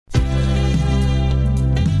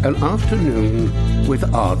An Afternoon with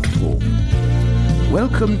Artform.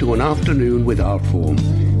 Welcome to An Afternoon with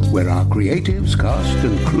Artform, where our creatives, cast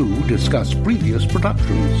and crew discuss previous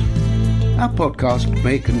productions. Our podcast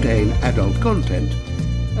may contain adult content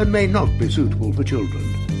and may not be suitable for children.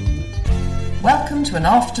 Welcome to An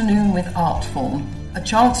Afternoon with Artform, a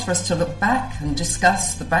chance for us to look back and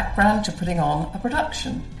discuss the background to putting on a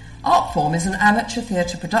production. Artform is an amateur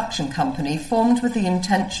theatre production company formed with the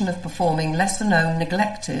intention of performing lesser-known,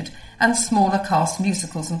 neglected and smaller cast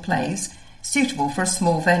musicals and plays suitable for a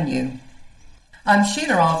small venue. I'm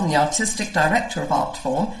Sheila Arden, the Artistic Director of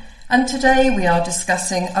Artform, and today we are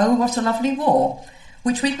discussing Oh What a Lovely War,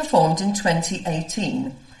 which we performed in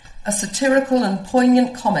 2018, a satirical and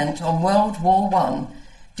poignant comment on World War I,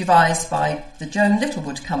 devised by the Joan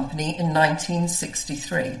Littlewood Company in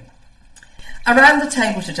 1963. Around the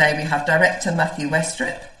table today we have director Matthew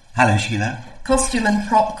Westrip. Hello, Sheila. Costume and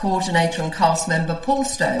prop coordinator and cast member Paul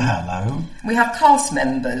Stone. Hello. We have cast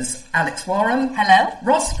members Alex Warham. Hello.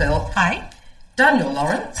 Ross Phil. Hi. Daniel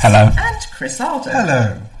Lawrence. Hello. And Chris Arden.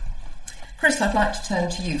 Hello. Chris, I'd like to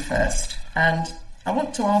turn to you first, and I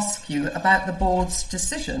want to ask you about the board's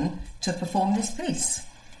decision to perform this piece.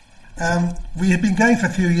 We had been going for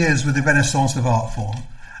a few years with the Renaissance of Artform,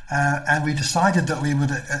 and we decided that we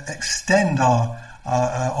would extend our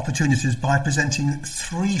opportunities by presenting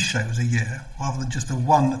 3 shows a year rather than just a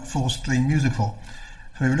one full-screen musical.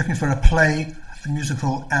 So we were looking for a play, a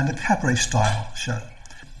musical and a cabaret style show.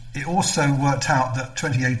 It also worked out that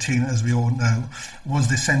 2018, as we all know, was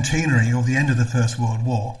the centenary of the end of the First World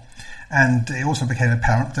War, and it also became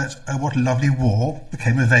apparent that Oh What a Lovely War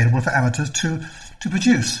became available for amateurs to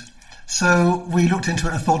produce. So we looked into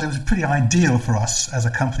it and thought it was pretty ideal for us as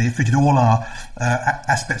a company. It fitted all our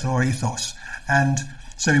aspects of our ethos. And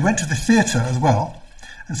so we went to the theatre as well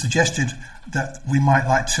and suggested that we might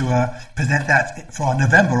like to present that for our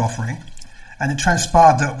November offering. And it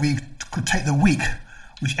transpired that we could take the week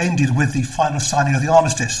which ended with the final signing of the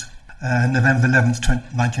armistice, November 11th,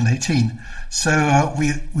 1918. So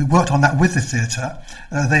we worked on that with the theatre.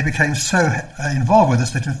 They became so involved with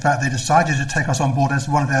us that in fact they decided to take us on board as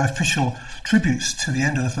one of their official tributes to the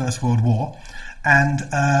end of the First World War. And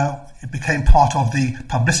it became part of the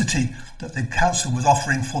publicity that the council was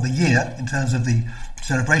offering for the year in terms of the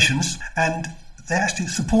celebrations. And they actually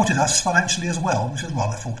supported us financially as well, which is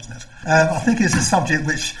rather fortunate. I think it's a subject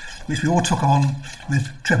which we all took on with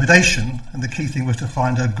trepidation, and the key thing was to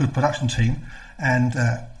find a good production team. And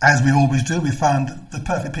as we always do, we found the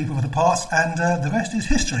perfect people for the parts, and the rest is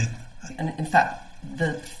history. And in fact,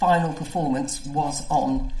 the final performance was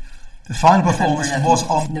on... The final performance was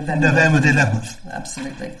on November the 11th.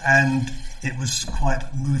 Absolutely. And it was quite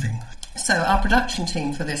moving. So our production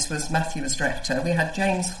team for this was Matthew as director. We had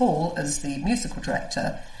James Hall as the musical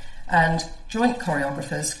director and joint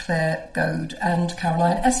choreographers Claire Goad and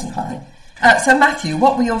Caroline Essenheim. So Matthew,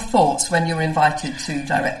 what were your thoughts when you were invited to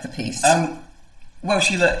direct the piece? Well,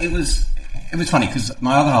 Sheila, it was funny because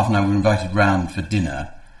my other half and I were invited round for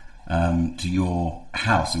dinner to your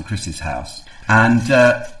house and Chris's house. And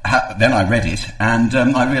then I read it, and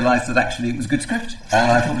I realised that actually it was a good script,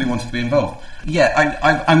 and I probably wanted to be involved. Yeah,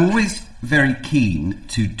 I'm always very keen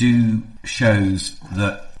to do shows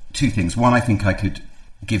that... 2 things. One, I think I could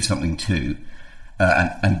give something to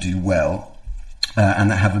and do well,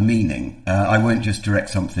 and that have a meaning. I won't just direct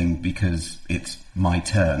something because it's my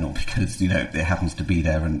turn or because, it happens to be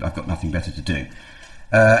there and I've got nothing better to do.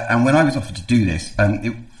 And when I was offered to do this,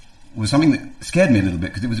 it was something that scared me a little bit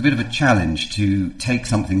because it was a bit of a challenge to take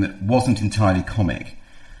something that wasn't entirely comic,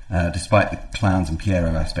 despite the clowns and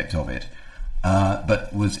Piero aspect of it,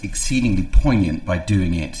 but was exceedingly poignant by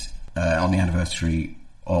doing it on the anniversary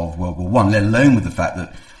of World War I, let alone with the fact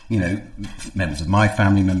that, members of my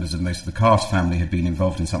family, members of most of the cast family had been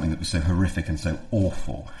involved in something that was so horrific and so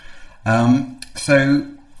awful. So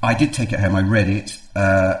I did take it home, I read it.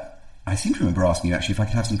 I seem to remember asking you actually if I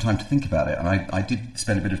could have some time to think about it, and I did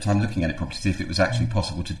spend a bit of time looking at it probably to see if it was actually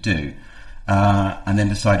possible to do, and then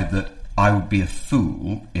decided that I would be a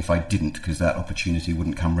fool if I didn't, because that opportunity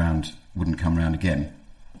wouldn't come round again.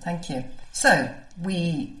 Thank you. So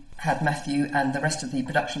we had Matthew and the rest of the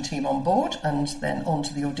production team on board, and then on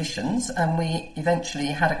to the auditions, and we eventually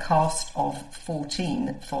had a cast of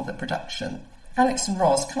 14 for the production. Alex and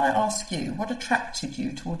Roz, can I ask you, what attracted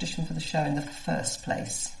you to audition for the show in the first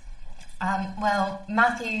place? Well,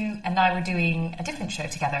 Matthew and I were doing a different show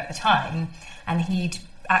together at the time, and he'd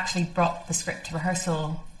actually brought the script to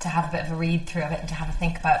rehearsal to have a bit of a read through of it and to have a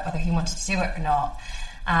think about whether he wanted to do it or not.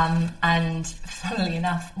 And funnily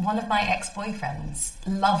enough, one of my ex-boyfriends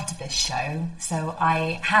loved this show, so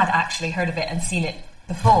I had actually heard of it and seen it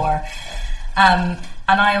before. And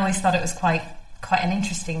And I always thought it was quite an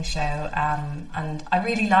interesting show, and I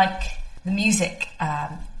really like the music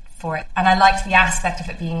for it, and I liked the aspect of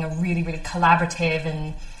it being a really, really collaborative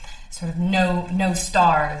and sort of no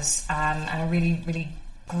stars, and a really, really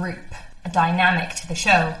group dynamic to the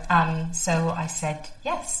show. So I said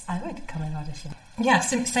yes, I would come and audition. Yeah,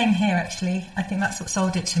 same here actually. I think that's what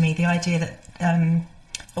sold it to me, the idea that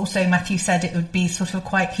also Matthew said it would be sort of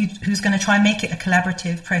quite, who's going to try and make it a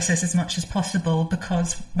collaborative process as much as possible,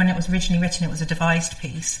 because when it was originally written it was a devised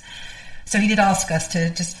piece. So he did ask us to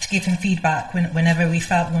just to give him feedback whenever we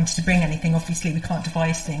felt we wanted to bring anything. Obviously we can't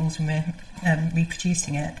devise things when we're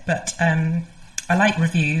reproducing it, but I like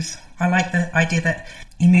reviews. I like the idea that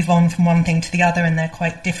you move on from one thing to the other and they're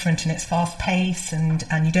quite different, and it's fast paced, and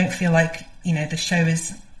you don't feel like, you know, the show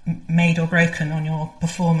is made or broken on your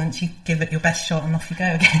performance. You give it your best shot and off you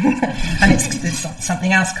go again. And it's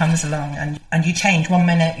something else comes along and you change. 1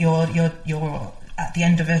 minute you're at the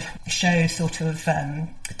end of a show sort of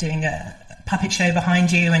doing a puppet show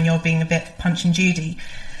behind you and you're being a bit Punch and Judy,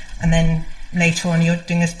 and then later on you're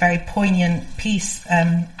doing this very poignant piece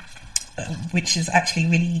which is actually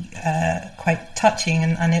really quite touching,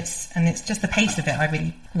 and it's just the pace of it I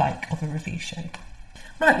really like of a review show.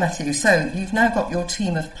 Right, Matthew, so you've now got your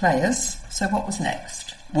team of players, so what was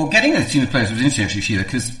next? Well, getting a team of players was interesting, actually, Sheila,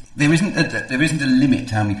 because there isn't a limit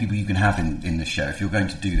to how many people you can have in this show if you're going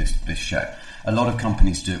to do this show. A lot of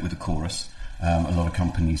companies do it with a chorus, a lot of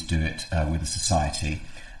companies do it with a society.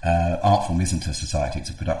 Artform isn't a society,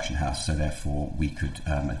 it's a production house, so therefore we could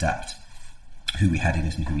adapt who we had in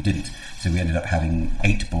it and who we didn't. So we ended up having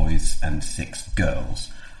 8 boys and 6 girls,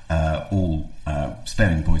 all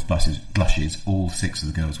sparing boys' blushes. All 6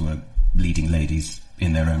 of the girls were leading ladies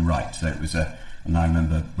in their own right. So it was and I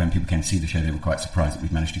remember when people came to see the show, they were quite surprised that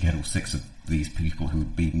we'd managed to get all 6 of these people who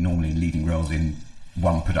would be normally in leading roles in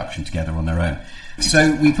one production together on their own.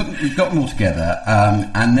 So we got them all together,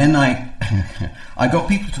 and then I got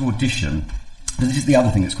people to audition. This is the other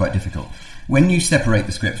thing that's quite difficult. When you separate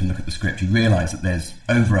the script and look at the script, you realise that there's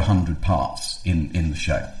over 100 parts in the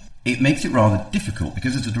show. It makes it rather difficult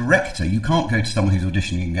because as a director, you can't go to someone who's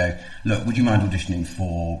auditioning and go, look, would you mind auditioning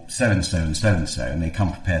for so-and-so and so-and-so? And they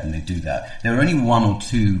come prepared and they do that. There were only 1 or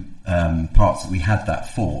 2 parts that we had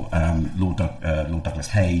that for. Lord Douglas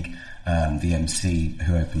Haig, the MC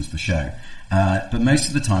who opens the show. But most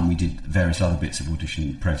of the time we did various other bits of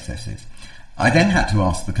audition processes. I then had to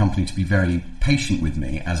ask the company to be very patient with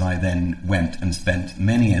me as I then went and spent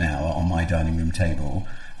many an hour on my dining room table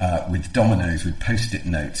with dominoes with post-it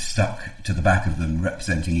notes stuck to the back of them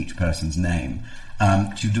representing each person's name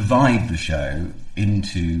to divide the show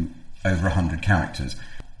into over 100 characters.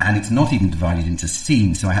 And it's not even divided into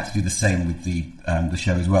scenes, so I had to do the same with the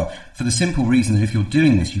show as well. For the simple reason that if you're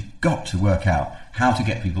doing this, you've got to work out how to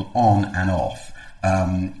get people on and off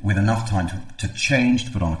with enough time to change,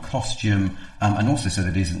 to put on a costume, and also so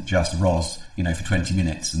that it isn't just Ros, for 20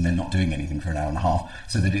 minutes and then not doing anything for an hour and a half,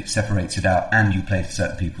 so that it separates it out and you play to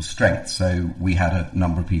certain people's strengths. So we had a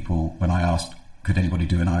number of people, when I asked, could anybody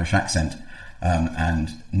do an Irish accent?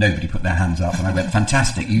 And nobody put their hands up, and I went,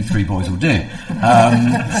 fantastic, you 3 boys will do.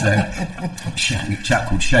 So a chap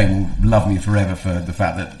called Shane will love me forever for the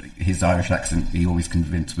fact that his Irish accent he always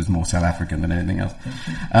convinced was more South African than anything else.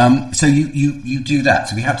 So you do that.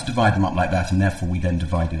 So we had to divide them up like that, and therefore we then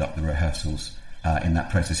divided up the rehearsals in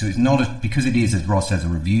that process. So it's not because it is, as Ross says, a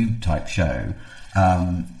review type show,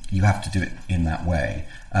 you have to do it in that way.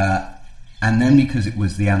 And then because it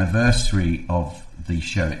was the anniversary of the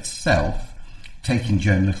show itself, taking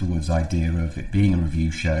Joan Littlewood's idea of it being a review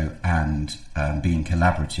show and being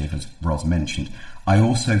collaborative, as Ros mentioned, I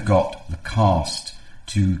also got the cast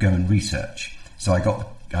to go and research. So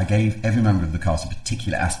I gave every member of the cast a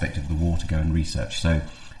particular aspect of the war to go and research. So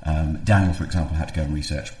Daniel, for example, had to go and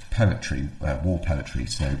research poetry, war poetry,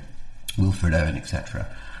 so Wilfred Owen, etc.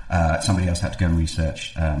 Somebody else had to go and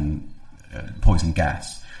research poison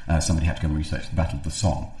gas. Somebody had to go and research the Battle of the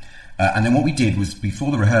Somme. And then what we did was,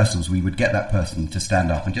 before the rehearsals, we would get that person to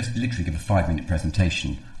stand up and just literally give a 5-minute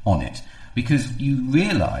presentation on it. Because you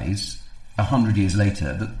realise, 100 years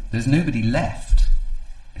later, that there's nobody left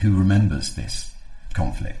who remembers this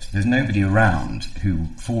conflict. There's nobody around who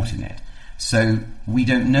fought in it. So we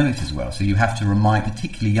don't know it as well. So you have to remind,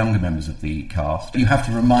 particularly younger members of the cast, you have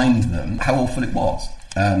to remind them how awful it was.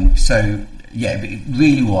 So it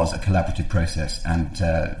really was a collaborative process, and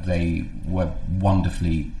they were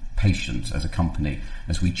wonderfully patient as a company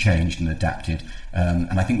as we changed and adapted,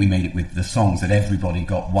 and I think we made it with the songs that everybody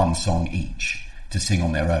got 1 song each to sing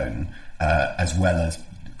on their own, as well as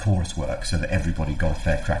chorus work, so that everybody got a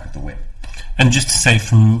fair crack of the whip. And just to say,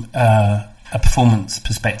 from a performance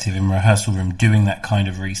perspective in rehearsal room, doing that kind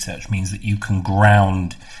of research means that you can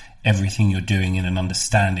ground everything you're doing in an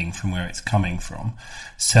understanding from where it's coming from.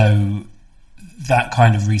 So that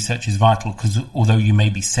kind of research is vital, because although you may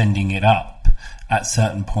be sending it up at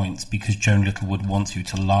certain points because Joan Littlewood wants you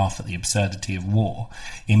to laugh at the absurdity of war,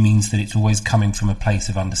 it means that it's always coming from a place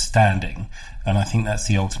of understanding. And I think that's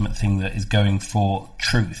the ultimate thing that is going for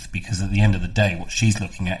truth, because at the end of the day, what she's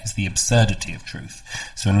looking at is the absurdity of truth.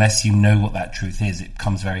 So unless you know what that truth is, it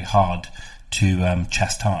becomes very hard to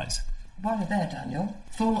chastise. While you're there, Daniel,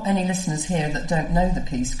 for any listeners here that don't know the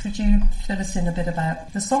piece, could you fill us in a bit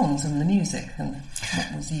about the songs and the music and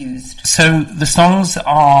what was used? So the songs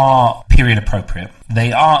are period appropriate.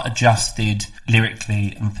 They are adjusted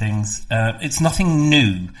lyrically and things. It's nothing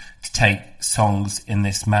new to take songs in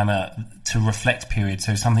this manner to reflect period.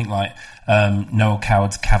 So something like Noel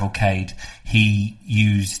Coward's Cavalcade, he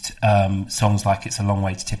used songs like It's a Long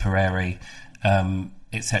Way to Tipperary,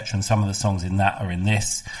 etc. And some of the songs in that are in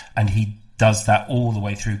this. And he does that all the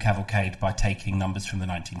way through Cavalcade by taking numbers from the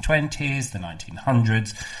 1920s, the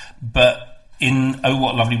 1900s. But in Oh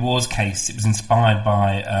What Lovely War's case, it was inspired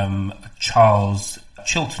by a Charles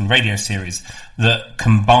Chilton radio series that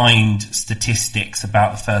combined statistics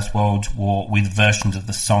about the First World War with versions of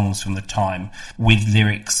the songs from the time, with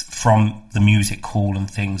lyrics from the music hall and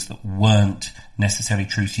things that weren't necessarily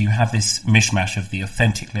true. So you have this mishmash of the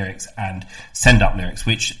authentic lyrics and send-up lyrics,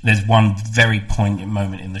 which there's one very poignant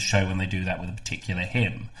moment in the show when they do that with a particular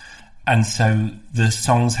hymn. And so the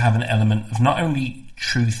songs have an element of not only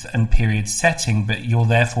truth and period setting, but you're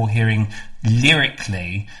therefore hearing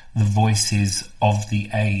lyrically the voices of the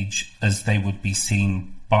age as they would be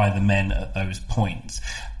seen by the men at those points.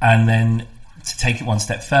 And then to take it one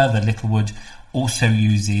step further, Littlewood also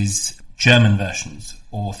uses German versions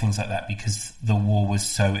or things like that, because the war was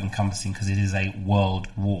so encompassing, because it is a world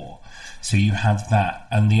war. So you have that,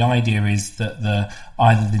 and the idea is that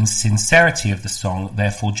either the sincerity of the song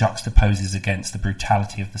therefore juxtaposes against the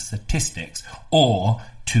brutality of the statistics, or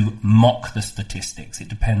to mock the statistics. It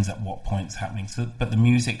depends at what point it's happening. So, but the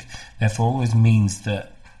music therefore always means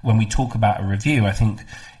that when we talk about a review, I think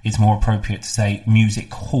it's more appropriate to say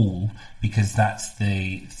music hall, because that's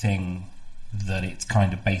the thing that it's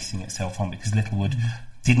kind of basing itself on, because Littlewood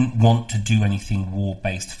didn't want to do anything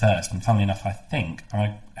war-based first. And funnily enough, I think,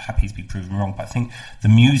 I'm happy to be proven wrong, but I think the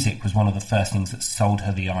music was one of the first things that sold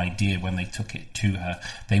her the idea when they took it to her.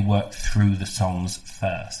 They worked through the songs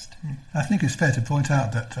first. I think it's fair to point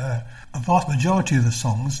out that a vast majority of the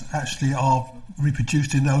songs actually are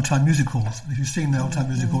reproduced in old-time music halls. If you've seen the old-time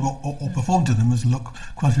music hall or performed to them, as look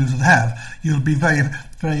quite a few of us have, you'll be very,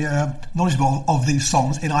 very knowledgeable of these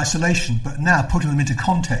songs in isolation, but now putting them into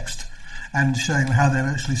context and showing how they're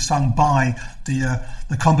actually sung by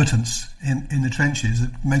the combatants in the trenches, it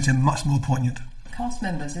makes them much more poignant. Cast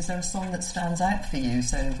members, is there a song that stands out for you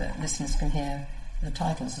so that listeners can hear the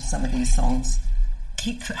titles of some of these songs?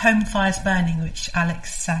 Keep Home Fires Burning, which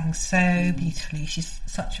Alex sang so beautifully. She's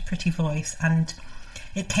such a pretty voice, and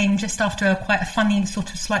it came just after quite a funny, sort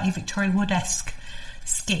of slightly Victoria Wood-esque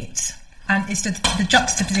skit. And it's the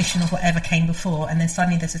juxtaposition of whatever came before, and then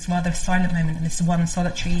suddenly there's this rather silent moment, and this one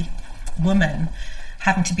solitary woman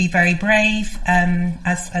having to be very brave,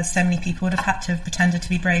 as so many people would have had to have pretended to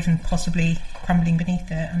be brave and possibly crumbling beneath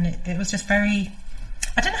it. And it was just very...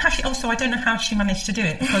 I don't know how she managed to do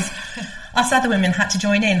it, because us other women had to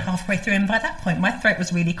join in halfway through, and by that point my throat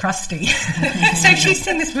was really crusty. So she's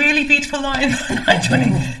singing this really beautiful line, and I joined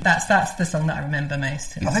in. That's the song that I remember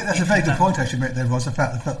most. I think that's a very good point actually made there, was the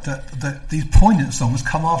fact that these poignant songs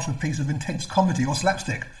come after a piece of intense comedy or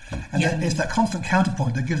slapstick. And it's that constant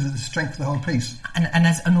counterpoint that gives it the strength of the whole piece. And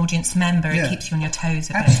as an audience member, it keeps you on your toes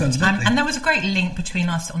a bit. Absolutely. And there was a great link between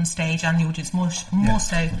us on stage and the audience, more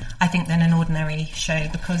so, I think, than an ordinary show,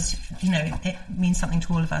 because, it means something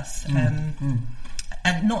to all of us.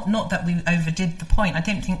 And not that we overdid the point. I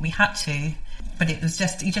don't think we had to, but it was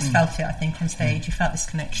just, you just felt it, I think, on stage. You felt this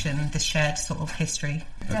connection, this shared sort of history.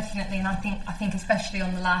 Definitely, and I think especially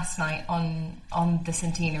on the last night on the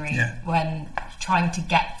centenary, when trying to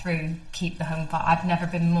get through Keep the Home Fire, I've never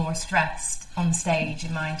been more stressed on stage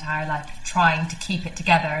in my entire life, trying to keep it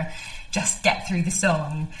together, just get through the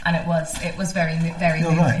song, and it was very, very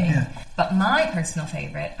moving. Right, But my personal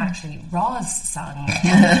favourite, actually, Roz sang.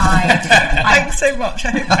 Thanks so much.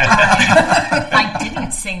 I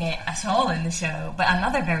didn't sing it at all in the show, but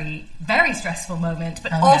another very, very stressful moment,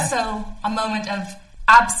 but also a moment of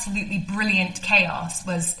absolutely brilliant chaos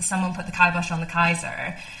was someone put the kibosh on the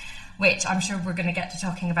Kaiser, which I'm sure we're going to get to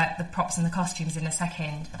talking about the props and the costumes in a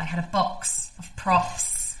second, but I had a box of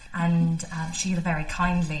props and Sheila very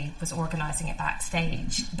kindly was organising it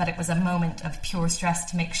backstage, but it was a moment of pure stress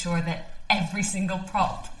to make sure that every single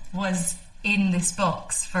prop was in this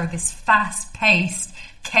box for this fast-paced,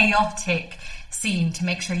 chaotic scene, to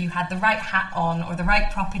make sure you had the right hat on or the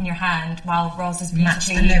right prop in your hand while Roz is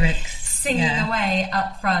beautifully the lyrics. Singing away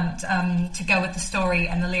up front to go with the story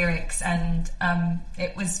and the lyrics, and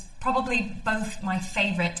it was probably both my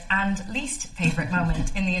favourite and least favourite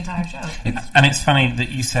moment in the entire show. And it's funny that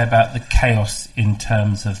you say about the chaos in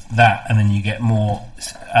terms of that, and then you get more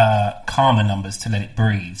calmer numbers to let it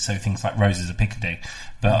breathe, so things like Roses of Piccadilly.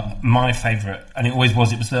 But my favourite, and it always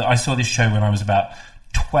was, I saw this show when I was about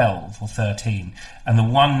 12 or 13, and the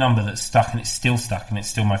one number that's stuck, and it's still stuck, and it's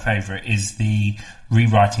still my favourite, is the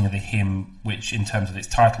rewriting of the hymn, which in terms of its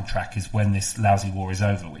title track is When This Lousy War Is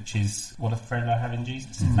Over, which is What a Friend I Have in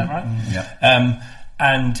Jesus. Is that right? Yeah.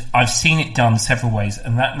 And I've seen it done several ways,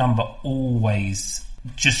 and that number always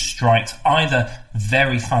just strikes either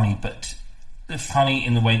very funny, but funny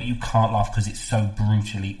in the way that you can't laugh because it's so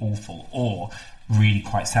brutally awful, or really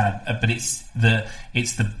quite sad. But it's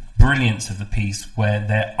the brilliance of the piece where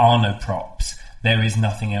there are no props. There is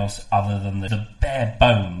nothing else other than the bare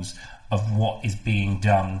bones of what is being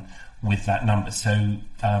done with that number. So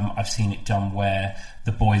I've seen it done where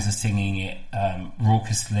the boys are singing it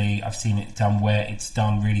raucously. I've seen it done where it's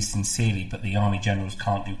done really sincerely, but the army generals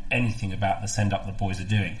can't do anything about the send up the boys are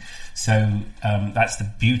doing. So that's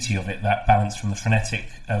the beauty of it, that balance from the frenetic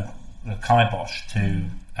of the kibosh to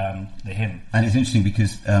the hymn. And it's interesting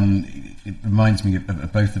because it reminds me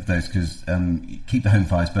of both of those, because Keep the Home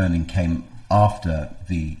Fires Burning came after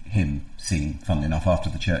the hymn scene, funnily enough, after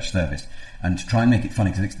the church service. And to try and make it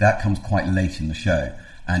funny, because that comes quite late in the show,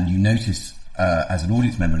 and you notice as an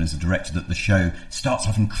audience member and as a director that the show starts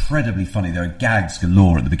off incredibly funny. There are gags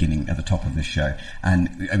galore at the beginning, at the top of this show,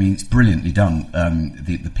 and I mean it's brilliantly done,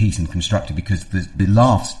 the piece, and constructed, because the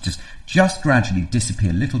laughs just gradually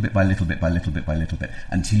disappear little bit by little bit by little bit by little bit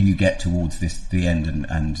until you get towards the end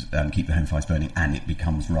and Keep the Home Fires Burning, and it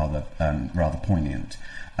becomes rather poignant.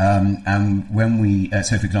 And when we,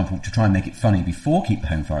 so for example, to try and make it funny before Keep the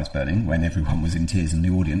Home Fires Burning, when everyone was in tears in the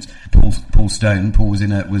audience, Paul Stone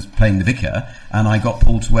was playing the vicar, and I got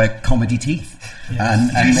Paul to wear comedy teeth,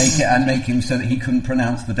 and make him so that he couldn't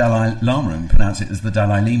pronounce the Dalai Lama and pronounce it as the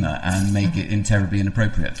Dalai Lima, and make it terribly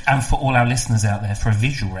inappropriate. And for all our listeners out there, for a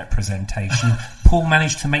visual representation, Paul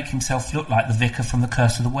managed to make himself look like the vicar from The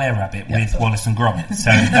Curse of the Were-Rabbit with Wallace and Gromit. So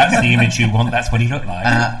that's the image you want. That's what he looked like.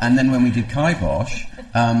 And then when we did Kibosh,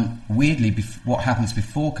 weirdly, what happens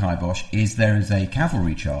before Kibosh is there is a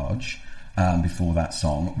cavalry charge before that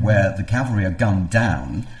song, where the cavalry are gunned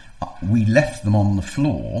down. We left them on the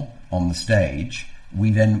floor on the stage.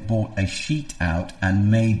 We then brought a sheet out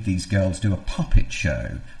and made these girls do a puppet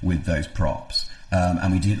show with those props,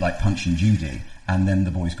 and we did it like Punch and Judy. And then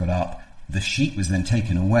the boys got up. The sheet was then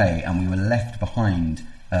taken away, and we were left behind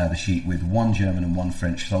the sheet with one German and one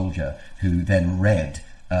French soldier, who then read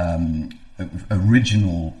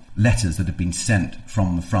original letters that had been sent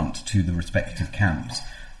from the front to the respective camps.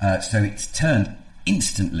 So it's turned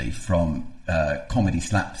instantly from comedy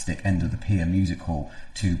slapstick end of the pier music hall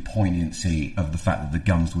to poignancy of the fact that the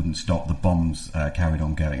guns wouldn't stop, the bombs carried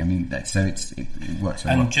on going. I mean, so it works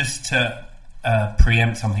very well. And just to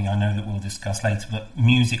preempt something I know that we'll discuss later, but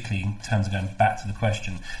musically, in terms of going back to the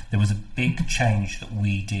question, there was a big change that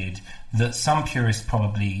we did that some purists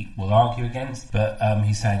probably will argue against, but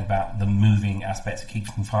he's saying about the moving aspects of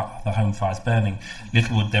keeping the home fires burning.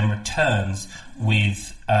 Littlewood then returns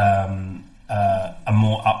with a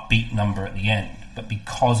more upbeat number at the end, but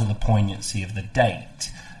because of the poignancy of the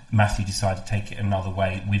date, Matthew decided to take it another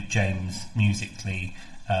way with James musically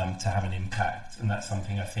to have an impact, and that's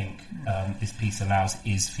something I think this piece allows,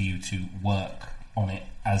 is for you to work on it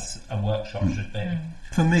as a workshop should be.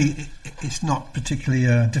 For me, it's not particularly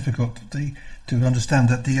difficult to understand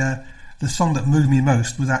that the song that moved me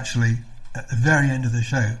most was actually at the very end of the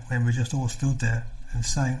show, when we just all stood there and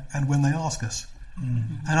sang "And When They Ask Us."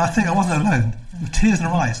 And I think I wasn't alone, with tears in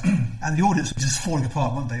our eyes, and the audience was just falling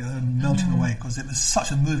apart, weren't they? They were melting away, because it was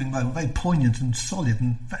such a moving moment, very poignant and solid,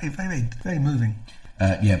 and very, very, very moving.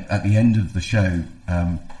 At the end of the show,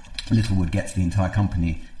 Littlewood gets the entire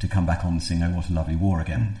company to come back on and sing "Oh, What a Lovely War"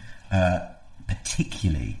 again,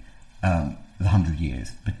 particularly the 100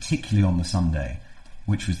 years, particularly on the Sunday,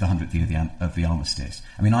 which was the 100th year of the armistice.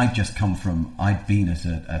 I mean, I'd been at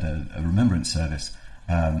a remembrance service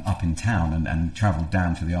up in town and travelled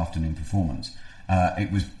down for the afternoon performance.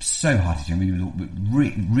 It was so hard-hitting. I mean,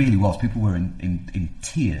 it really was. People were in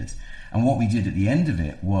tears. And what we did at the end of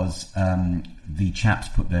it was the chaps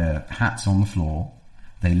put their hats on the floor.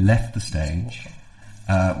 They left the stage.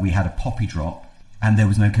 we had a poppy drop, and there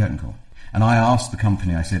was no curtain call. And I asked the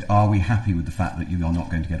company, I said, are we happy with the fact that you are not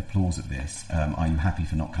going to get applause at this? Are you happy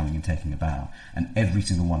for not coming and taking a bow? And every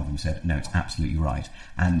single one of them said, no, it's absolutely right.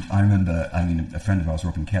 And I remember, a friend of ours,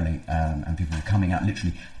 Robin Kelly, and people were coming out,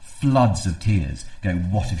 literally floods of tears,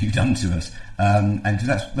 going, what have you done to us? And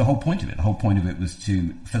that's the whole point of it. The whole point of it was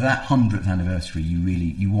for that 100th anniversary,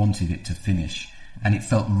 you wanted it to finish, and it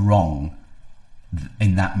felt wrong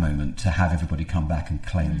in that moment to have everybody come back and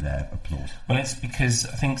claim their applause. Well, it's because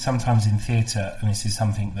I think sometimes in theatre, and this is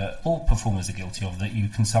something that all performers are guilty of, that you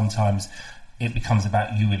can sometimes, it becomes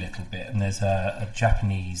about you a little bit. And there's a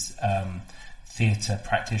Japanese theatre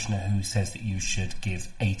practitioner who says that you should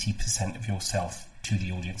give 80% of yourself to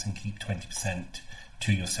the audience and keep 20%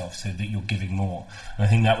 to yourself, so that you're giving more. And I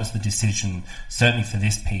think that was the decision, certainly for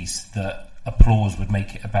this piece, that applause would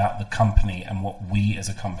make it about the company, and what we as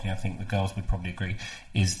a company, I think the girls would probably agree,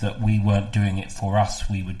 is that we weren't doing it for us,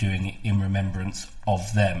 we were doing it in remembrance of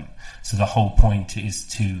them. So the whole point is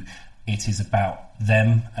it is about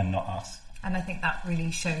them and not us. And I think that really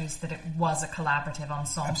shows that it was a collaborative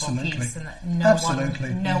ensemble Absolutely. piece, and that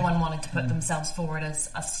no one wanted to put themselves forward as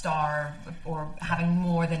a star or having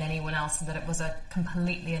more than anyone else, and that it was a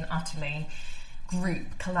completely and utterly group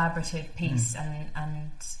collaborative piece. And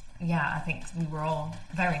yeah, I think we were all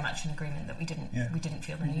very much in agreement that we didn't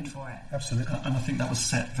feel the need for it. Absolutely. And I think that was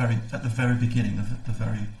set at the very beginning of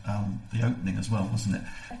the opening as well, wasn't it?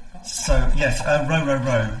 So yes, Row Row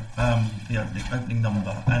Row, the opening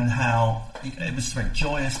number, and how it was very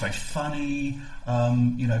joyous, very funny.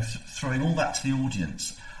 Throwing all that to the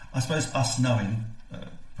audience. I suppose us knowing,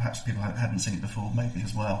 perhaps people hadn't seen it before, maybe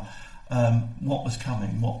as well. What was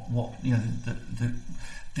coming?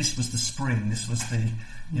 This was the spring. This was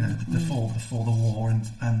the fall before the war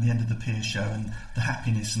and the end of the Piers show, and the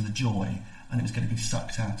happiness and the joy, and it was going to be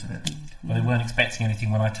sucked out of it. Well, they weren't expecting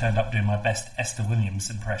anything when I turned up doing my best Esther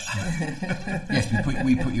Williams impression. Yes,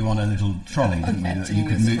 we put you on a little trolley, didn't we, that you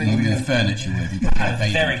could move furniture with. I had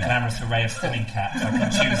a very glamorous array of spinning caps. I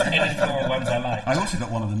could choose any floral ones I liked. I also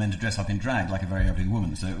got one of the men to dress up in drag like a very ugly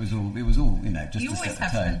woman, so it was all just You to always set the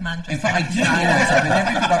have tone. a man In fact, I do always have. In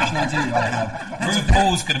every production I do, I have.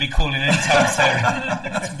 RuPaul's going to be calling anytime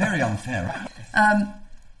soon. That's very unfair.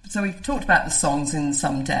 So we've talked about the songs in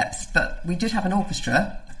some depth, but we did have an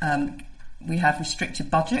orchestra. We have restricted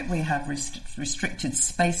budget, we have restricted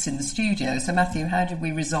space in the studio. So Matthew, how did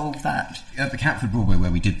we resolve that? At the Catford Broadway where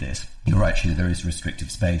we did this, you're right, actually there is restrictive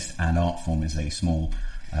space, and Artform is a small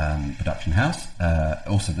production house.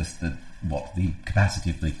 Also the capacity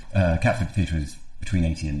of the Catford Theatre is between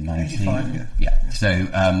 80 and 90. 85, yeah. So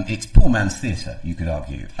it's poor man's theatre, you could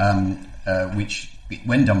argue, which,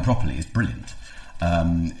 when done properly, is brilliant.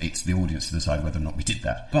 It's the audience to decide whether or not we did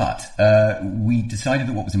that. But we decided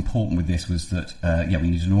that what was important with this was that, we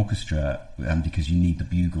needed an orchestra because you need the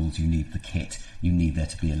bugles, you need the kit, you need there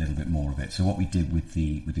to be a little bit more of it. So what we did with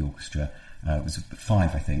the orchestra was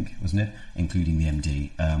 5, I think, wasn't it? Including the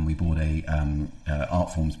MD. We bought a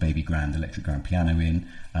Artform's Baby Grand electric grand piano in.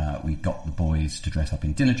 We got the boys to dress up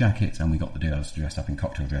in dinner jackets, and we got the girls to dress up in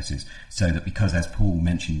cocktail dresses, so that, because, as Paul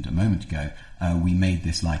mentioned a moment ago, we made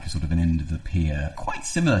this like a sort of an end of the pier, quite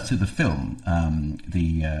similar to the film,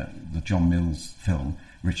 the John Mills film,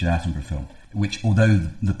 Richard Attenborough film, which, although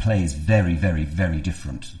the play is very, very, very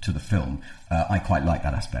different to the film, I quite like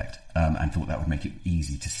that aspect, and thought that would make it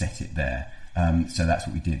easy to set it there. So that's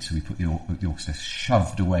what we did. So we put the orchestra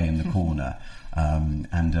shoved away in the corner,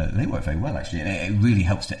 and they work very well, actually. And it really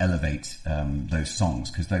helps to elevate those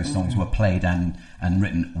songs, because those songs were played and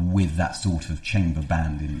written with that sort of chamber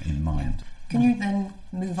band in mind. Can you then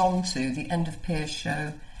move on to the end of Piers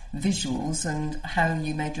show visuals and how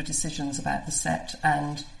you made your decisions about the set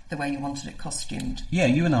and the way you wanted it costumed? Yeah,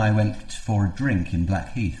 you and I went for a drink in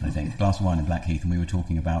Blackheath, I think, a glass of wine in Blackheath, and we were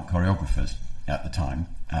talking about choreographers at the time.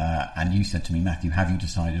 And you said to me, Matthew, have you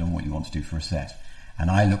decided on what you want to do for a set?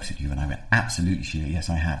 And I looked at you and I went, absolutely, Sheila, yes,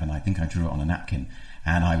 I have. And I think I drew it on a napkin,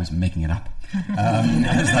 and I was making it up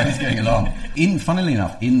as I was going along. Funnily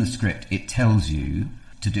enough, in the script, it tells you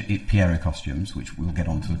to do Piero costumes, which we'll get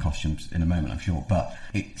onto the costumes in a moment, I'm sure. But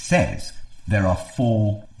it says there are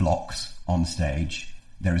 4 blocks on stage,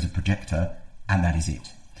 there is a projector, and that is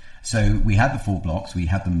it. So we had the 4 blocks, we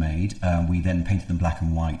had them made, we then painted them black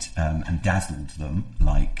and white and dazzled them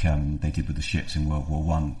like they did with the ships in World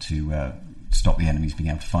War I to stop the enemies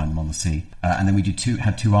being able to find them on the sea. And then we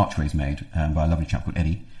had 2 archways made by a lovely chap called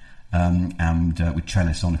Eddie, and with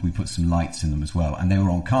trellis on, if we put some lights in them as well. And they were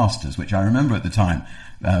on casters, which I remember at the time,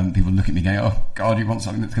 people look at me going, oh God, you want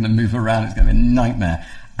something that's going to move around, it's going to be a nightmare.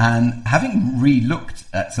 And having re-looked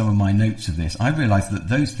at some of my notes of this, I realised that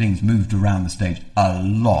those things moved around the stage a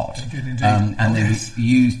lot. They did indeed. And they were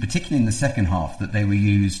used, particularly in the second half, that they were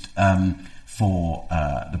used for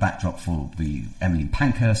the backdrop for the Emmeline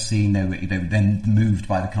Pankhurst scene. They were then moved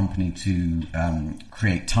by the company to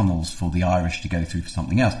create tunnels for the Irish to go through for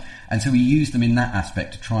something else. And so we used them in that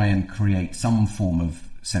aspect to try and create some form of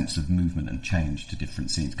sense of movement and change to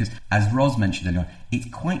different scenes, because as Ros mentioned earlier, it's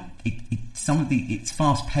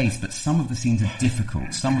fast paced, but some of the scenes are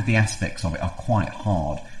difficult. Some of the aspects of it are quite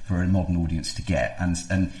hard for a modern audience to get, and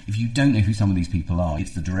if you don't know who some of these people are,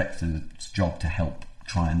 it's the director's job to help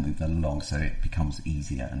try and move that along so it becomes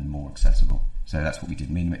easier and more accessible. So that's what we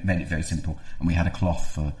did. We made it very simple, and we had a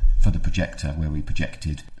cloth for the projector where we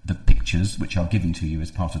projected the pictures, which are given to you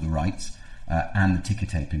as part of the rights, and the ticker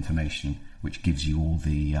tape information, which gives you all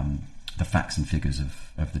the facts and figures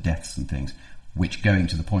of the deaths and things, which, going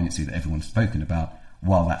to the poignancy that everyone's spoken about,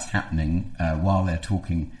 while that's happening, while they're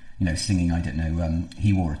talking, singing, I don't know,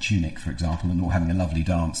 He Wore a Tunic, for example, and all having a lovely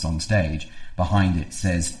dance on stage, behind it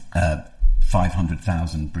says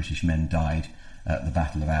 500,000 British men died at the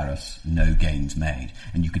Battle of Arras, no gains made.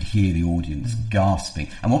 And you could hear the audience gasping.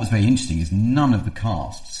 And what was very interesting is none of the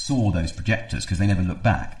cast saw those projectors because they never looked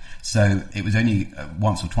back. So it was only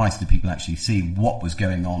once or twice did people actually see what was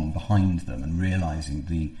going on behind them and realising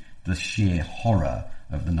the sheer horror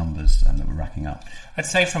of the numbers that were racking up. I'd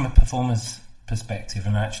say from a performer's perspective,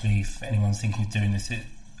 and actually if anyone's thinking of doing this,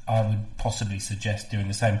 I would possibly suggest doing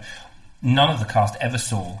the same. None of the cast ever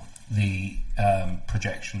saw the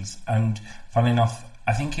projections, and funnily enough,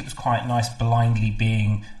 I think it was quite nice blindly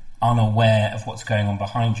being unaware of what's going on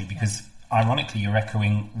behind you, because ironically you're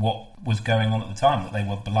echoing what was going on at the time, that they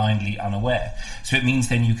were blindly unaware. So it means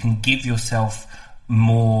then you can give yourself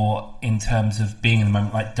more in terms of being in the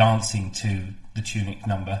moment, like dancing to the Tunic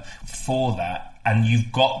number for that, and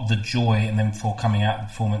you've got the joy, and then for coming out of the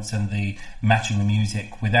performance and the matching the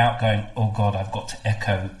music without going, oh God, I've got to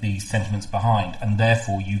echo the sentiments behind, and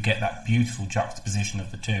therefore you get that beautiful juxtaposition of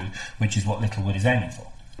the two, which is what Littlewood is aiming for.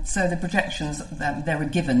 So the projections, they're a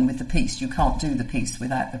given with the piece. You can't do the piece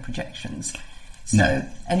without the projections. So No.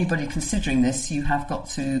 Anybody considering this, you have got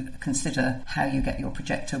to consider how you get your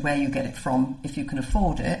projector, where you get it from, if you can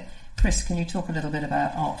afford it. Chris, can you talk a little bit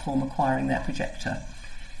about Artform acquiring their projector?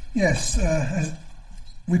 Yes,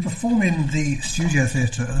 we perform in the Studio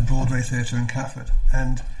Theatre at the Broadway Theatre in Catford,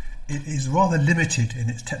 and it is rather limited in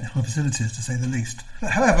its technical facilities, to say the least.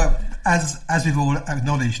 But however, as we've all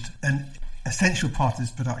acknowledged, an essential part of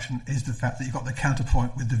this production is the fact that you've got the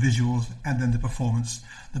counterpoint with the visuals and then the performance,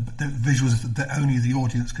 the visuals that only the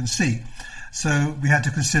audience can see. So we had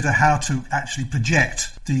to consider how to actually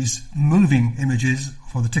project these moving images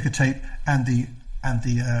for the ticker tape and the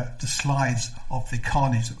slides of the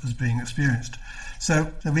carnage that was being experienced.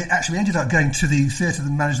 So we actually ended up going to the theatre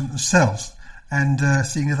management themselves and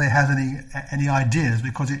seeing if they had any ideas,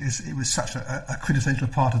 because it was such a quintessential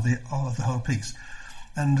part of the whole piece.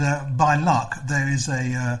 And by luck, there is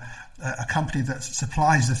a company that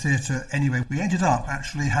supplies the theatre anyway. We ended up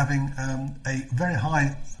actually having a very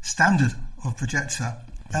high standard of projector,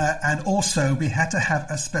 and also we had to have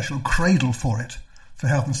a special cradle for it for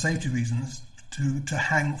health and safety reasons, to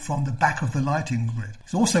hang from the back of the lighting grid.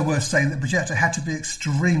 It's also worth saying that the projector had to be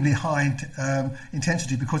extremely high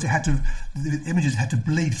intensity, because the images had to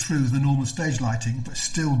bleed through the normal stage lighting but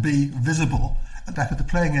still be visible at the back of the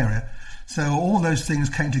playing area. So all those things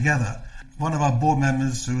came together. One of our board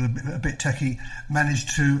members, who was a bit techie,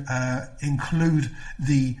 managed to include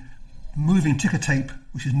the moving ticker tape,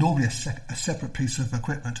 which is normally a separate piece of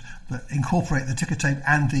equipment, but incorporate the ticker tape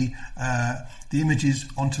and the images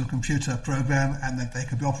onto a computer program, and that they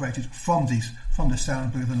could be operated from the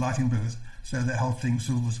sound booth and lighting booth, so that whole thing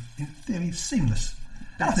sort of was in theory seamless.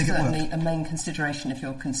 That's I think certainly it worked. a main consideration if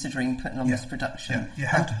you're considering putting on this production. Yeah, you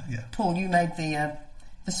have to. Yeah. Paul, you made the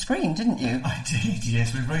screen, didn't you? I did,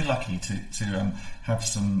 yes. We were very lucky to have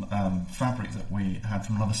some fabric that we had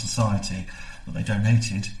from another society that they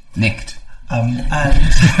donated. Nicked. And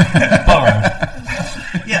Borrowed.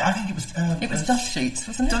 yeah, I think it was. It was dust sheets,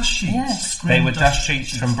 wasn't it? Dust sheets. Yes. Screen They were dust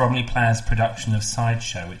sheets from Bromley Plan's production of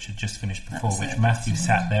Sideshow, which had just finished before, That's which it. Matthew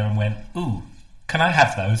sat there and went, ooh, can I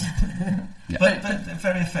have those? But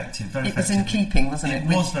very effective. Very It was effective. in keeping, wasn't it? It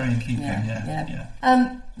was very in keeping.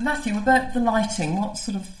 Yeah. Matthew, about the lighting, what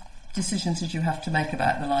sort of decisions did you have to make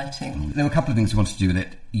about the lighting? There were a couple of things we wanted to do with it.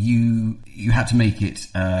 You had to make it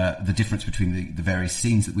the difference between the various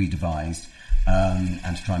scenes that we devised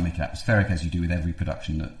and to try and make it atmospheric, as you do with every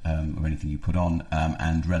production that, or anything you put on,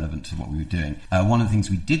 and relevant to what we were doing. One of the things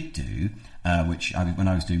we did do, when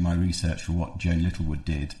I was doing my research for what Joan Littlewood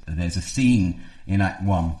did, there's a scene in Act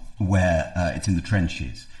 1 where it's in the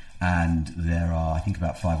trenches, and there are, I think,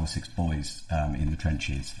 about 5 or 6 boys in the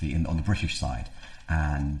trenches on the British side.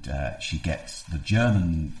 And she gets the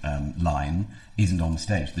German line isn't on the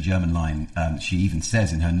stage. The German line, she even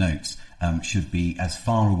says in her notes, should be as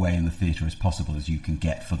far away in the theatre as possible as you can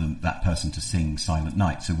get for that person to sing Silent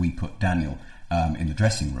Night. So we put Daniel in the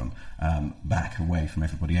dressing room, back away from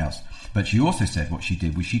everybody else. But she also said what she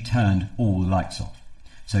did was she turned all the lights off.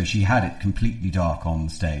 So she had it completely dark on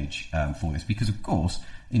the stage for this, because of course,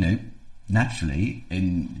 naturally,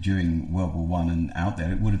 during World War I and out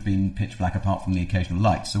there, it would have been pitch black apart from the occasional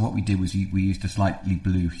lights. So what we did was we used a slightly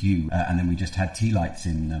blue hue, and then we just had tea lights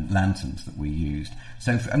in lanterns that we used.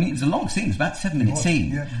 So, it was a long scene. It was about a 7-minute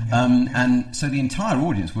scene. And so the entire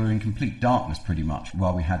audience were in complete darkness pretty much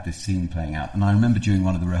while we had this scene playing out. And I remember during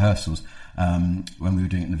one of the rehearsals, when we were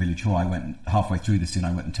doing it in the Village Hall, I went halfway through the scene,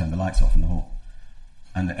 I went and turned the lights off in the hall.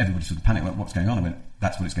 And everybody sort of panicked, went, what's going on? I went,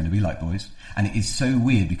 that's what it's going to be like, boys. And it is so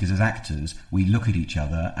weird because as actors, we look at each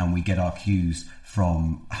other and we get our cues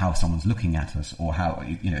from how someone's looking at us, or how,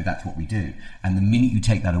 that's what we do. And the minute you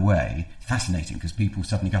take that away, it's fascinating because people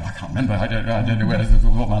suddenly go, I can't remember, I don't know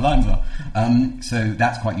what my lines are. So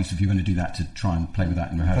that's quite useful if you're going to do that, to try and play with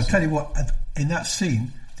that in rehearsal. I'll tell you what, in that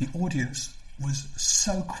scene, the audience was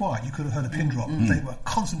so quiet you could have heard a pin drop. They were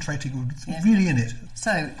concentrating, really in it.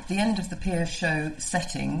 So the end of the Pier show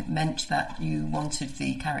setting meant that you wanted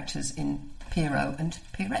the characters in Pierrot and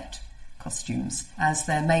Pierrette costumes as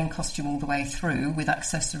their main costume all the way through, with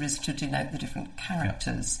accessories to denote the different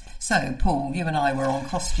characters. So Paul, you and I were on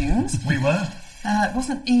costumes. We were. It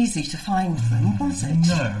wasn't easy to find them, was it?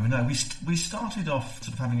 No. We started off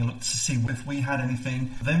sort of having a look to see if we had anything.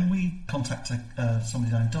 Then we contacted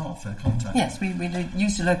somebody down in Dartford. Yes, we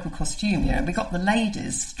used a local costumier, and we got the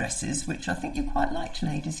ladies' dresses, which I think you quite liked,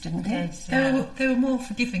 ladies, didn't you? They were more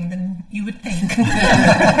forgiving than you would think.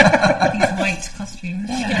 These white costumes.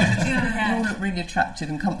 You all looked really attractive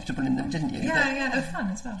and comfortable in them, didn't you? Yeah, they were fun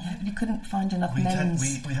as well. Yeah, but you couldn't find enough men's.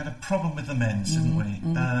 We had a problem with the men's, didn't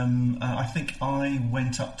we? I think I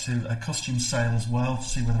went up to a costume sale as well to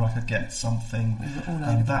see whether I could get something. We were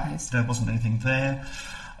all over the place. There wasn't anything there.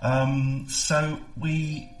 So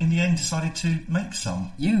we, in the end, decided to make some.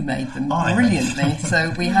 You made them brilliantly.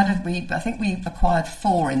 So I think we acquired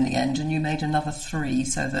 4 in the end, and you made another 3,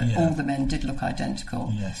 so that all the men did look identical.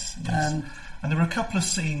 Yes. And there were a couple of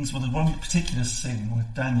scenes. Well, there's one particular scene with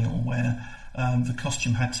Daniel where the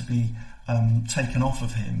costume had to be taken off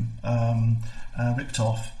of him, ripped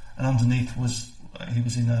off. And underneath he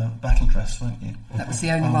was in a battle dress, weren't you? That was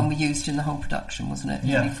the only one we used in the whole production, wasn't it?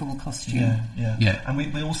 The only full costume. Yeah. And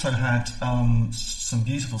we also had some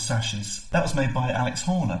beautiful sashes. That was made by Alex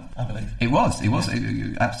Horner, I believe. It was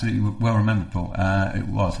absolutely well remembered, Paul. It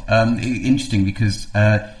was interesting because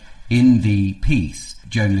in the piece,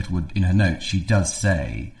 Joan Littlewood, in her notes, she does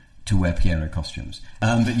say to wear Pierrot costumes.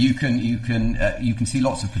 But you can see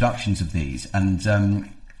lots of productions of these,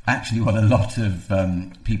 and actually what a lot of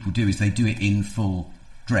people do is they do it in full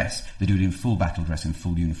dress. They do it in full battle dress, in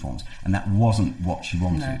full uniforms, and that wasn't what she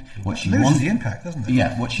wanted. No. What she loses wanted, the impact, doesn't it?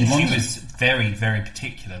 Yeah, what she wanted. She was very, very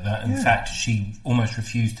particular. That in fact, she almost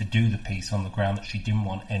refused to do the piece on the ground that she didn't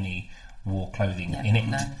want any war clothing in it.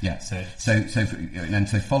 No. Yeah. So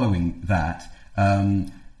following that,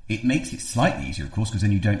 it makes it slightly easier, of course, because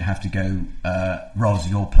then you don't have to go, Ros,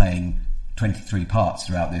 you're playing 23 parts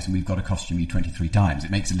throughout this, and we've got to costume you 23 times. It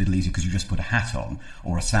makes it a little easier because you just put a hat on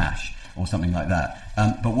or a sash or something like that.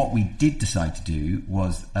 But what we did decide to do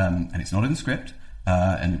was, and it's not in the script,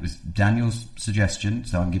 and it was Daniel's suggestion,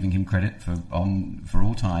 so I'm giving him credit for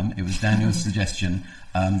all time. It was Daniel's suggestion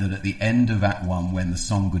that at the end of Act 1, when the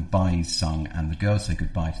song Goodbye is sung and the girls say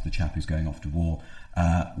goodbye to the chap who's going off to war,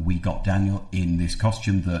 we got Daniel in this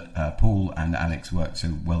costume that Paul and Alex worked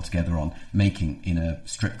so well together on making in a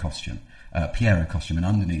strip costume. Pierrot costume, and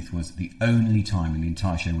underneath was the only time in the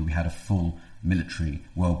entire show where we had a full military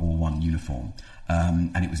World War I uniform,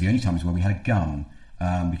 and it was the only times where we had a gun,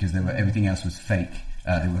 because everything else was fake.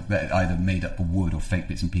 They were either made up of wood or fake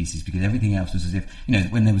bits and pieces, because everything else was as if,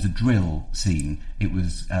 when there was a drill scene, it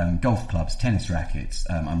was golf clubs, tennis rackets,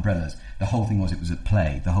 umbrellas. The whole thing was, it was a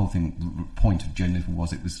play. The whole point of Joan Littlewood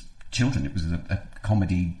was, it was children. It was a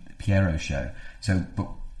comedy Pierrot show. So, but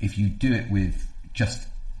if you do it with just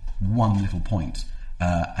one little point,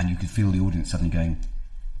 and you could feel the audience suddenly going,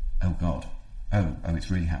 oh God, oh,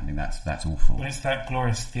 it's really happening, that's awful. Well, it's that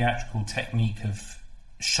glorious theatrical technique of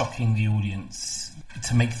shocking the audience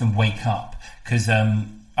to make them wake up, because I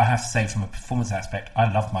have to say, from a performance aspect,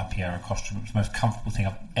 I love my Pierrot costume. It was the most comfortable thing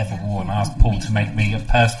I've ever worn. I asked Paul to make me a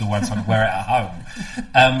personal one so I could wear it at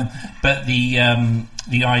home. But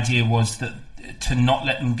the idea was that to not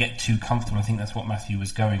let them get too comfortable. I think that's what Matthew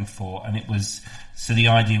was going for, and it was. So the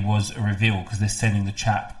idea was a reveal, because they're sending the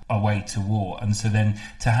chap away to war, and so then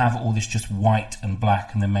to have all this just white and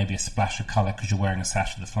black, and then maybe a splash of colour because you're wearing a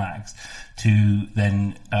sash of the flags, to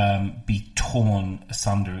then be torn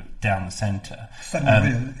asunder down the centre.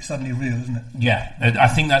 Suddenly real, isn't it? Yeah, I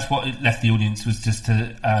think that's what it left the audience, was just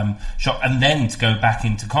to shock, and then to go back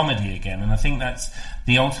into comedy again. And I think that's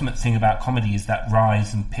the ultimate thing about comedy, is that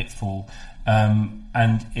rise and pitfall.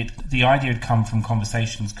 And the idea had come from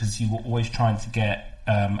conversations, because you were always trying to get,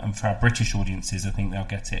 and for our British audiences, I think they'll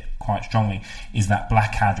get it quite strongly, is that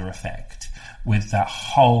Blackadder effect, with that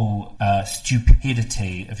whole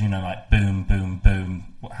stupidity of, like boom, boom, boom,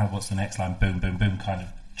 what's the next line, boom, boom, boom kind of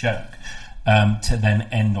joke, to then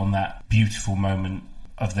end on that beautiful moment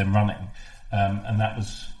of them running. And that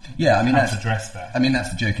was how to address that. I mean, that's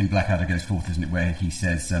the joke in Blackadder Goes Forth, isn't it, where he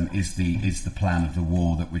says, is the plan of the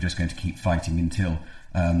war that we're just going to keep fighting until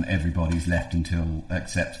everybody's left,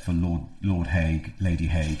 except for Lord Haig, Lady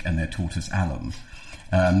Haig, and their tortoise alum.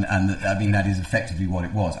 That is effectively what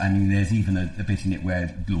it was. I mean, there's even a bit in it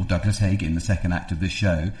where Lord Douglas Haig, in the second act of this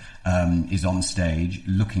show, is on stage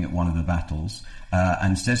looking at one of the battles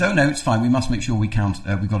and says, "Oh no, it's fine. We must make sure we count.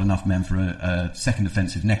 We've got enough men for a second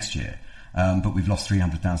offensive next year." But we've lost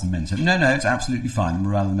 300,000 men. So no, it's absolutely fine. The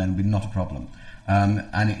morale of the men will be not a problem. And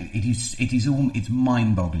it's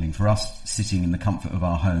mind-boggling for us sitting in the comfort of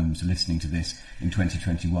our homes listening to this in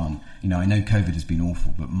 2021. I know COVID has been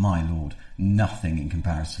awful, but my Lord, nothing in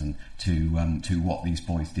comparison to what these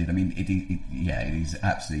boys did. I mean, it is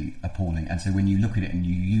absolutely appalling. And so when you look at it and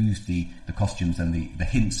you use the costumes and the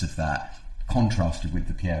hints of that contrasted with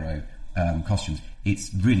the Pierrot costumes,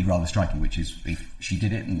 it's really rather striking, which is, if she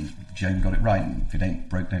did it and Joan got it right, and if it ain't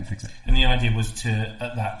broke, don't fix it. And the idea was to,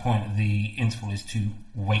 at that point, the interval is to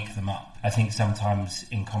wake them up. I think sometimes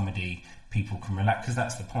in comedy people can relax, because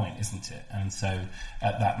that's the point, isn't it? And so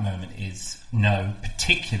at that moment is no,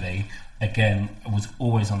 particularly, again, was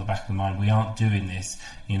always on the back of the mind, we aren't doing this,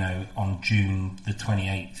 on June the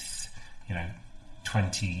 28th,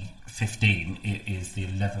 2015, it is the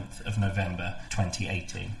 11th of November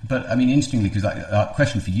 2018. But I mean, interestingly, because a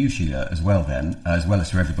question for you, Sheila, as well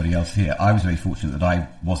as for everybody else here, I was very fortunate that I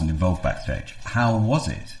wasn't involved backstage. How was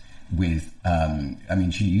it with,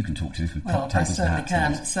 Sheila, you can talk to this with tables and hats. I certainly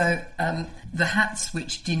can. So the hats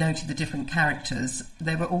which denoted the different characters,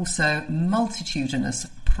 there were also multitudinous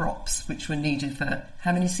props which were needed for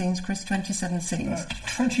how many scenes, Chris? 27 scenes?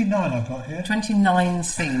 29 I've got here. 29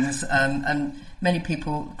 scenes, and many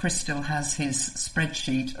people, Chris still has his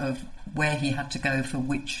spreadsheet of where he had to go for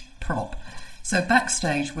which prop. So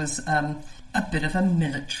backstage was a bit of a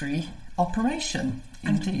military operation,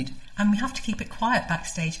 indeed. And we have to keep it quiet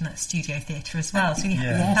backstage in that studio theatre as well. So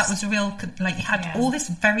that was a real, you had all this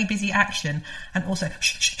very busy action, and also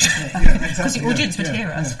because the audience would hear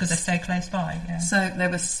us because they're so close by. Yeah. So there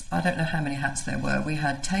was, I don't know how many hats there were. We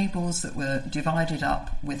had tables that were divided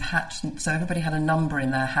up with hats, so everybody had a number in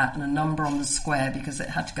their hat and a number on the square, because it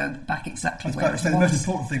had to go back exactly where it was. The most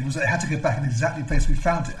important thing was that it had to go back in exactly the place we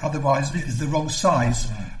found it. Otherwise, it is the wrong size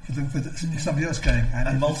for somebody else going.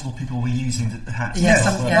 And multiple people were using the hats.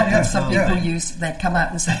 Some people they'd come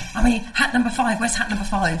out and say, hat number 5, where's hat number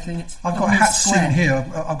 5? And I've got a hat sitting here.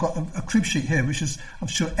 I've got a crib sheet here, which is, I'm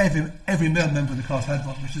sure every male member of the cast had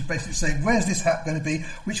one, which is basically saying, where's this hat going to be?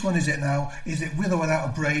 Which one is it now? Is it with or without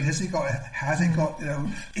a braid? Has it got,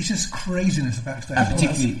 it's just craziness backstage. And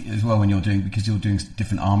particularly as well when you're doing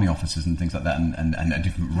different army officers and things like that, and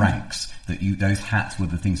different ranks, that those hats were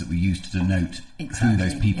the things that were used to denote who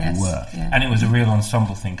those people were. Yeah. And it was a real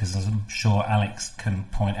ensemble thing, because as I'm sure Alex can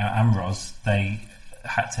point out, Amros, they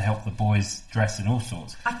had to help the boys dress in all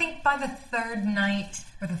sorts. I think by the third night,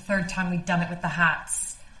 or the third time we'd done it with the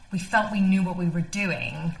hats, we felt we knew what we were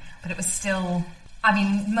doing, but it was still...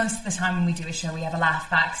 most of the time when we do a show, we have a laugh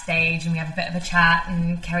backstage and we have a bit of a chat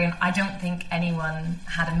and carry on. I don't think anyone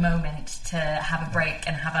had a moment to have a break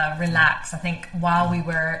and have a relax. I think while we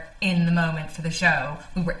were in the moment for the show,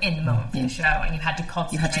 we were in the moment for the show, and you had to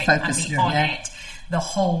concentrate and be on it. the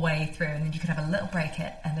whole way through, and then you could have a little break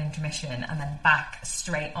at an intermission and then back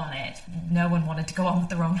straight on it. No one wanted to go on with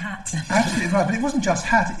the wrong hat. Absolutely right, but it wasn't just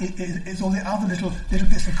hat. It's all the other little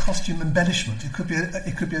bits of costume embellishment. It could be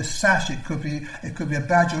a sash. It could be a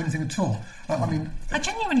badge or anything at all. I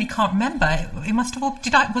genuinely can't remember. It must have all.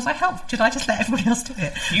 Was I helped? Did I just let everybody else do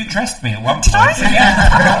it? You dressed me at one point.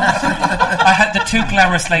 I had the two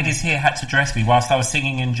glamorous ladies here had to dress me whilst I was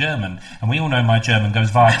singing in German, and we all know my German goes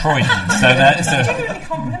via Croydon. So that's I genuinely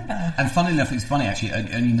can't remember. And funnily enough, it's funny actually.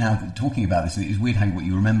 Only now talking about this, it's weird how what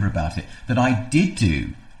you remember about it. That I did do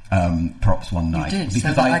props one night. You did,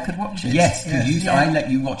 because so that I could watch it. Yes, I let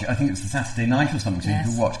you watch it. I think it was a Saturday night or something, so you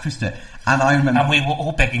could watch Krista. And I remember... And we were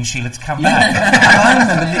all begging Sheila to come back. And I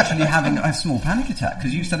remember literally having a small panic attack,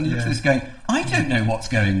 because you suddenly looked at this going, I don't know what's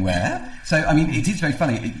going where. So, I mean, it is very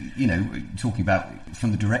funny, talking about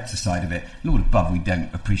from the director side of it, Lord above, we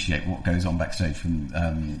don't appreciate what goes on backstage from,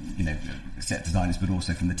 set designers, but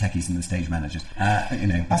also from the techies and the stage managers. I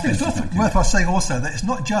think it's also worthwhile saying also that it's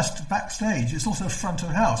not just backstage, it's also front of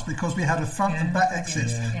house, because we had a front and back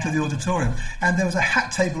exits to the auditorium, and there was a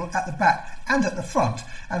hat table at the back and at the front,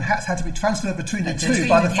 and hats had to be transferred between the two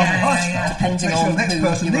by the front of house staff, depending on the next who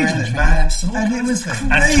person you were needed it. entering. And it was crazy.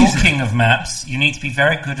 And talking of maps, you need to be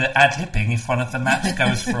very good at ad-libbing if one of the maps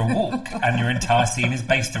goes for a walk and your entire scene is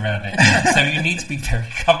based around it. So you need to be very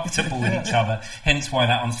comfortable with each other. Hence why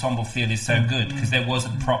that ensemble feel is so good, because there was a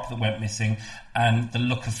prop that went missing, and the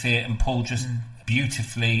look of fear, and Paul just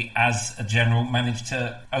beautifully, as a general, managed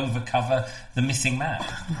to overcover the missing map.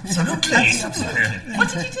 Absolutely. What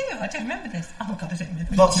did you do? I don't remember this. Oh God, I don't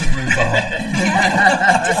remember. Lots of rhubarb.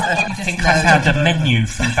 I think I found a menu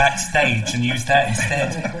from backstage and used that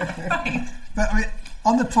instead. Right. But I mean,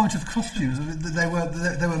 on the point of costumes, they were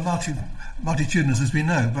multitudinous, as we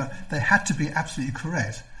know, but they had to be absolutely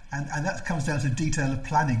correct, and that comes down to detail of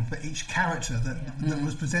planning for each character that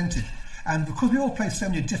was presented. And because we all played so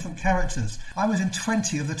many different characters, I was in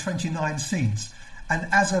 20 of the 29 scenes, and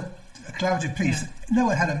as a collaborative piece, no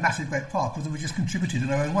one had a massive great part because we just contributed in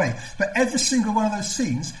our own way. But every single one of those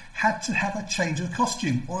scenes had to have a change of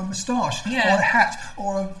costume, or a moustache, or a hat,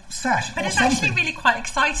 or a sash, but or it's something. actually really quite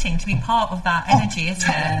exciting to be part of that energy, isn't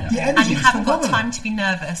it? The energy and you is haven't got phenomenal. time to be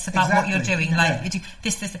nervous about what you're Exactly, doing. Like you do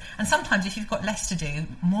this, and sometimes if you've got less to do,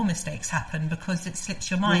 more mistakes happen because it slips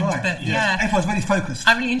your mind. Right. But Everyone's really focused.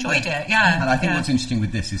 I really enjoyed it. Yeah, And I think what's interesting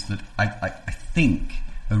with this is that I think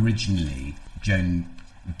originally Joan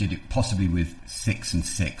did it possibly with 6 and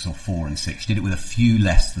 6 or 4 and 6. She did it with a few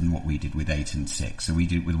less than what we did with 8 and 6. So we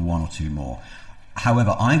did it with 1 or 2 more.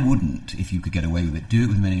 However, I wouldn't, if you could get away with it, do it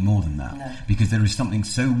with many more than that, because there is something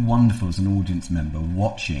so wonderful as an audience member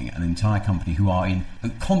watching an entire company who are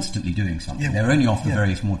constantly doing something. Yeah. They're only off for a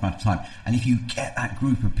very small amount of time, and if you get that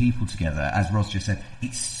group of people together, as Ros just said,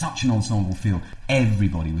 it's such an ensemble feel.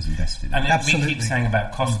 Everybody was invested. And we Absolutely. keep saying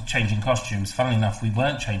about changing costumes. Funnily enough, we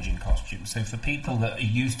weren't changing costumes. So for people that are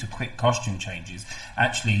used to quick costume changes,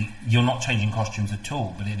 actually, you're not changing costumes at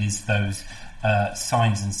all, but it is those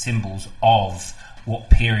signs and symbols of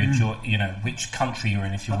what period which country you're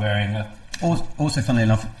in if you're wearing a... Also, funnily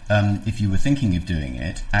enough, if you were thinking of doing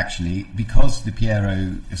it, actually, because the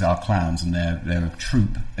Pierrot is our clowns and they're a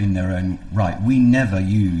troupe in their own right, we never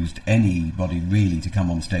used anybody really to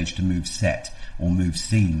come on stage to move set or move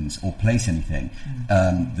scenes or place anything.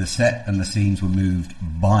 The set and the scenes were moved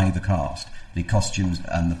by the cast. The costumes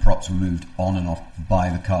and the props were moved on and off by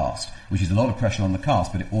the cast, which is a lot of pressure on the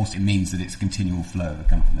cast, but it also means that it's a continual flow of the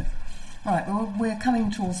company. Right, well, we're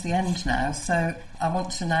coming towards the end now, so I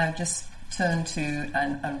want to now just turn to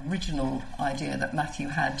an original idea that Matthew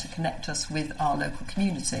had to connect us with our local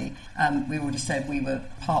community. We already said we were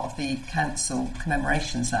part of the council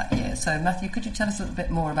commemorations that year. So, Matthew, could you tell us a little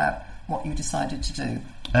bit more about what you decided to do?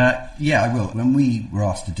 Yeah, I will. When we were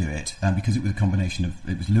asked to do it, because it was a combination of...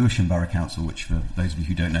 It was Lewisham Borough Council, which, for those of you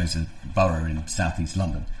who don't know, is a borough in south-east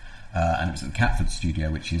London. And it was at the Catford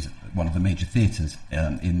Studio, which is one of the major theatres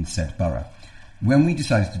in said borough. When we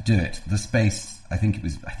decided to do it, the space, I think it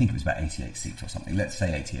was about 88 seats or something. Let's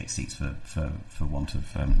say 88 seats for want of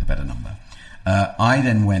a better number. I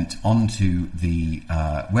then went onto the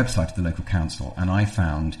website of the local council, and I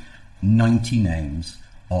found 90 names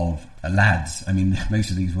of lads. I mean, most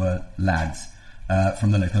of these were lads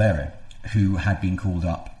from the local area who had been called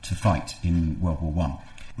up to fight in World War I.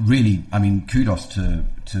 Really, I mean, kudos to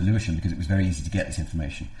Lewisham, because it was very easy to get this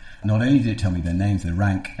information. Not only did it tell me their names, their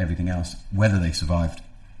rank, everything else, whether they survived,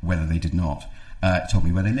 whether they did not, it told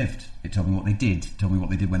me where they lived, it told me what they did, it told me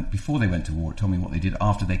what they did before they went to war, it told me what they did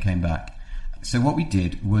after they came back. So what we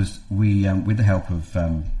did was we, with the help of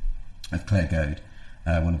Claire Goad,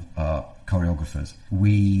 one of our choreographers,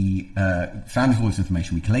 we found all this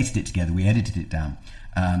information, we collated it together, we edited it down,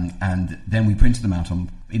 and then we printed them out on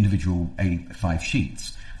individual A5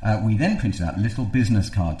 sheets. We then printed out little business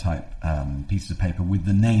card type pieces of paper with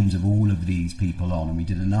the names of all of these people on, and we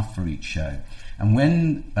did enough for each show. And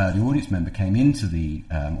when the audience member came into the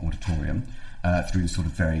auditorium through the sort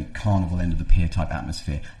of very carnival end of the pier type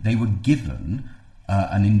atmosphere, they were given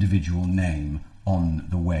an individual name on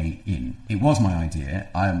the way in. It was my idea.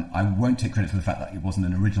 I won't take credit for the fact that it wasn't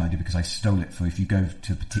an original idea, because I stole it for, if you go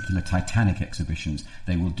to particular Titanic exhibitions,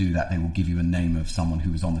 they will do that. They will give you a name of someone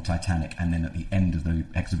who was on the Titanic, and then at the end of the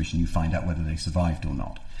exhibition you find out whether they survived or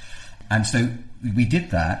not. And so we did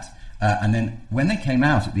that, and then when they came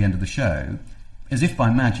out at the end of the show, as if by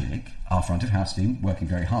magic, our front of house team, working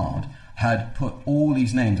very hard, had put all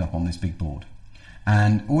these names up on this big board.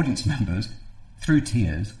 And audience members, through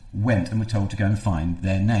tears, went and were told to go and find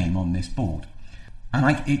their name on this board.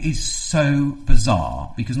 And it is so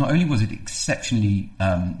bizarre, because not only was it exceptionally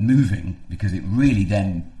moving, because it really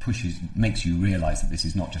then makes you realise that this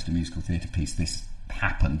is not just a musical theatre piece, this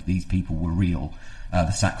happened, these people were real,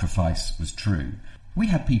 the sacrifice was true. We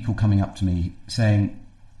had people coming up to me saying,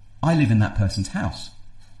 I live in that person's house.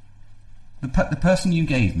 The person you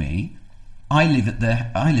gave me, I live at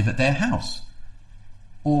their house.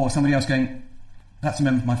 Or somebody else going, that's a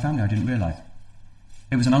member of my family I didn't realise.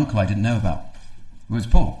 It was an uncle I didn't know about. It was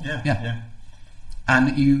Paul. Yeah.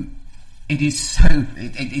 And it is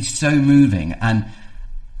so moving, and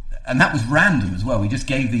that was random as well. We just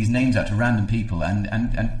gave these names out to random people, and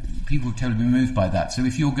people were totally moved by that. So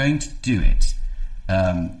if you're going to do it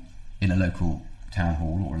in a local town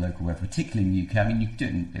hall or a local web, particularly in the UK, I mean, you can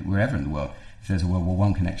do it wherever in the world. If there's a World War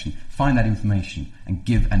I connection, find that information and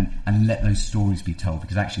give and let those stories be told,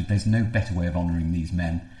 because actually there's no better way of honouring these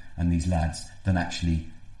men and these lads than actually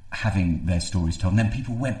having their stories told. And then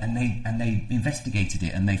people went and they investigated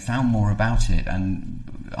it and they found more about it, and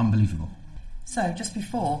unbelievable. So just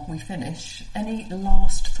before we finish, any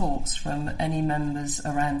last thoughts from any members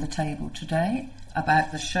around the table today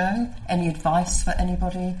about the show? Any advice for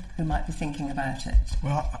anybody who might be thinking about it?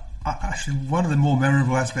 Well, actually, one of the more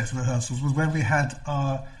memorable aspects of rehearsals was when we had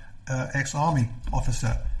our ex-army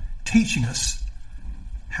officer teaching us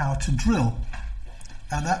how to drill.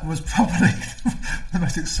 And that was probably the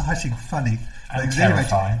most exciting, funny, and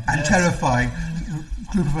terrifying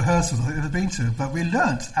group of rehearsals I've ever been to. But we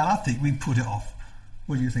learnt, and I think we put it off.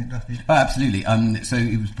 What do you think, Duffy? Oh, absolutely. So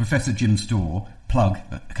it was Professor Jim Storr, plug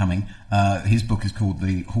coming. His book is called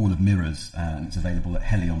The Hall of Mirrors, and it's available at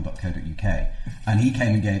helion.co.uk. And he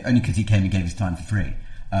came and gave, only because he came and gave his time for free,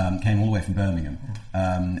 came all the way from Birmingham.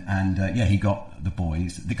 He got the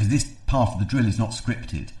boys, because this part of the drill is not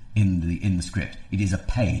scripted in the script. It is a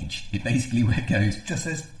page. It basically where it goes... It just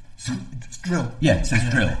says it's drill. Yeah, it says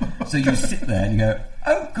drill. So you sit there and you go,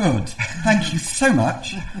 oh, good, thank you so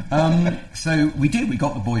much. So we did. We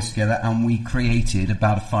got the boys together and we created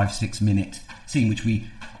about a 5-6 minute scene, which we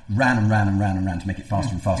ran to make it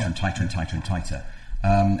faster and faster and tighter and tighter and tighter.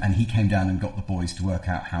 And he came down and got the boys to work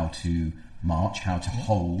out how to march, how to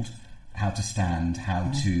hold, how to stand,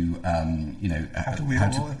 how to,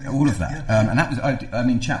 all of that. Yeah. And that was,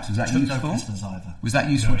 chaps, was that useful? No prisoners either. Was that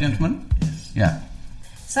useful, gentlemen? Yes. Yeah.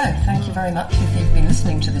 So, thank you very much if you've been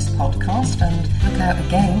listening to this podcast, and look out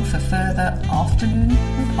again for further Afternoon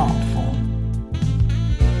with Artform.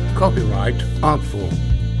 Copyright Artform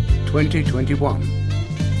 2021.